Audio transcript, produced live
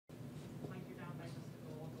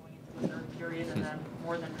period, and then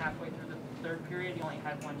more than halfway through the third period, you only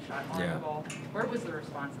had one shot on the goal. Where was the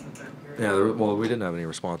response in the third period? Yeah, well, we didn't have any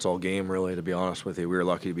response all game, really, to be honest with you. We were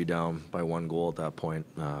lucky to be down by 1 goal at that point.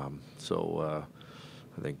 I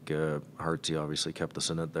think Hartsey obviously kept us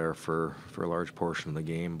in it there for a large portion of the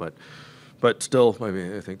game, but still, I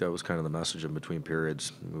mean, I think that was kind of the message in between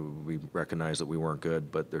periods. We recognized that we weren't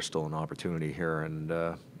good, but there's still an opportunity here,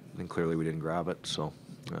 and clearly we didn't grab it. So,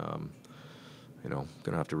 you know,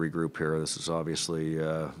 going to have to regroup here. This is obviously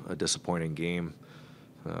a disappointing game.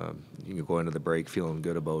 You can go into the break feeling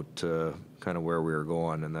good about kind of where we were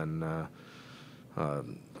going, and then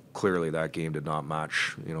clearly that game did not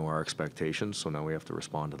match, you know, our expectations. So now we have to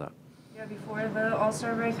respond to that. Yeah, before the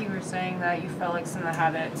All-Star break, you were saying that you felt like some of the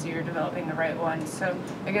habits, you're developing the right ones. So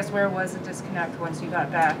I guess where was the disconnect once you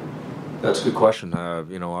got back? That's a good question.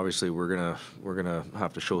 You know, obviously we're gonna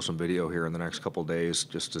have to show some video here in the next couple of days.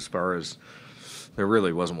 Just as far as there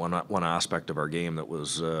really wasn't one aspect of our game that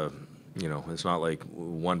was, you know, it's not like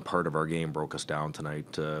one part of our game broke us down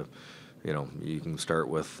tonight. You know, you can start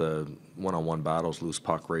with one-on-one battles, loose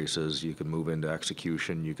puck races. You can move into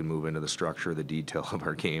execution. You can move into the structure, the detail of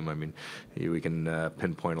our game. I mean, we can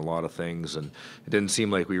pinpoint a lot of things, and it didn't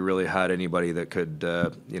seem like we really had anybody that could,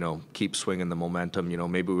 you know, keep swinging the momentum. You know,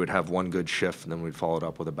 maybe we would have one good shift, and then we'd follow it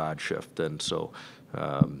up with a bad shift. And so,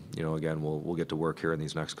 you know, again, we'll get to work here in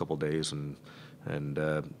these next couple of days, and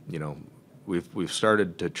you know, we've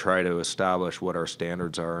started to try to establish what our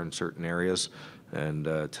standards are in certain areas. And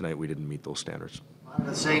tonight we didn't meet those standards.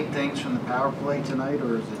 The same things from the power play tonight,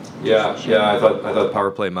 or is it? Yeah. I thought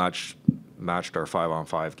power play matched our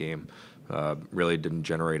 5-on-5 game. Really didn't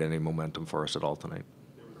generate any momentum for us at all tonight.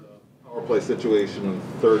 There was a power play situation in the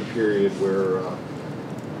third period where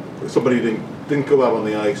somebody didn't go out on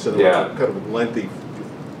the ice, and it was kind of a lengthy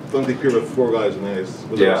period with 4 guys on the ice.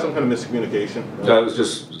 Was there some kind of miscommunication? That was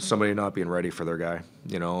just somebody not being ready for their guy,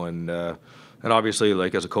 you know, and obviously,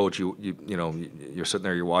 like as a coach, you know, you're sitting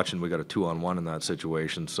there, you're watching. We got a 2-on-1 in that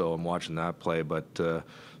situation, so I'm watching that play. But the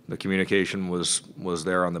communication was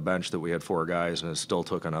there on the bench that we had 4 guys, and it still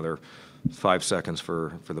took another 5 seconds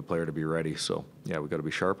for the player to be ready. So yeah, we got to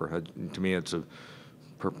be sharper. To me, it's a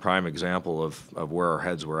prime example of where our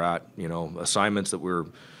heads were at. You know, assignments that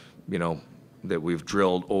that we've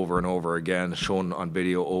drilled over and over again, shown on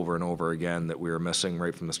video over and over again, that we were missing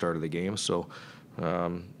right from the start of the game. So.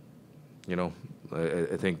 You know,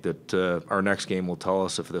 I think that our next game will tell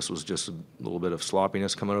us if this was just a little bit of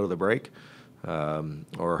sloppiness coming out of the break,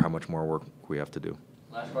 or how much more work we have to do.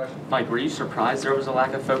 Last question. Mike, were you surprised there was a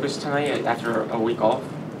lack of focus tonight after a week off?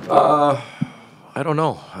 I don't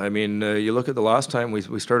know. I mean, you look at the last time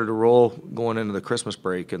we started to roll going into the Christmas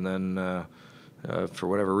break, and then for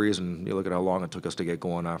whatever reason, you look at how long it took us to get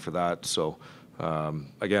going after that. So.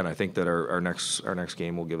 Again, I think that our next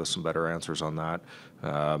game will give us some better answers on that.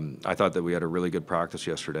 I thought that we had a really good practice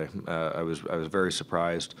yesterday. I was very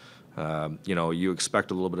surprised. You know, you expect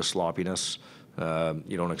a little bit of sloppiness.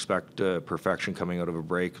 You don't expect perfection coming out of a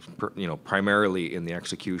break. You know, primarily in the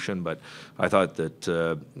execution. But I thought that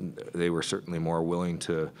they were certainly more willing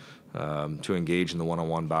to engage in the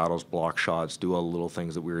one-on-one battles, block shots, do all the little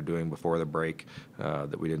things that we were doing before the break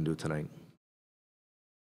that we didn't do tonight.